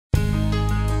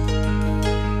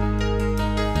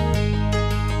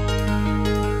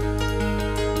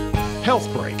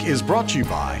Health Break is brought to you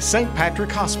by St.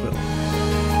 Patrick Hospital.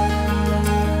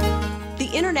 The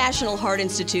International Heart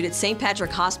Institute at St.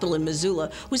 Patrick Hospital in Missoula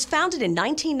was founded in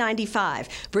 1995,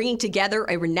 bringing together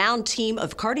a renowned team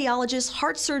of cardiologists,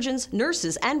 heart surgeons,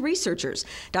 nurses, and researchers.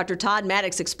 Dr. Tod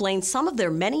Maddux explains some of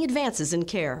their many advances in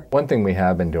care. One thing we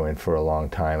have been doing for a long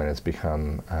time, and it's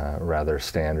become rather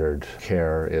standard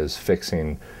care, is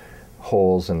fixing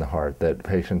holes in the heart that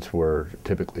patients were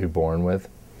typically born with,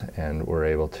 and we're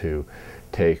able to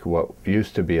take what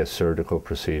used to be a surgical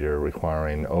procedure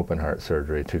requiring open heart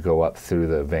surgery to go up through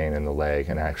the vein in the leg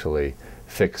and actually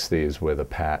fix these with a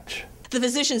patch. The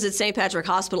physicians at St. Patrick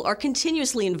Hospital are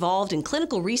continuously involved in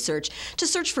clinical research to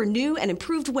search for new and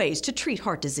improved ways to treat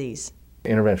heart disease.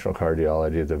 Interventional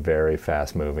cardiology is a very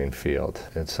fast-moving field.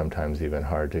 It's sometimes even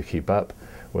hard to keep up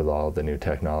with all the new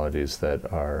technologies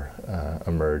that are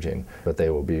emerging. But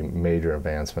they will be major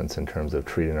advancements in terms of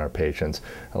treating our patients,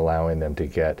 allowing them to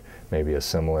get maybe a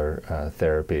similar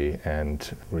therapy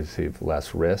and receive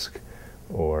less risk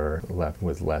or left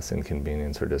with less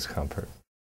inconvenience or discomfort.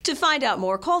 To find out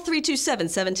more, call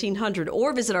 327-1700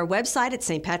 or visit our website at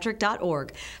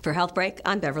stpatrick.org. For Health Break,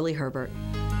 I'm Beverly Herbert.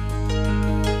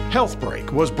 Health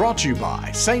Break was brought to you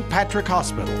by St. Patrick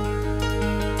Hospital.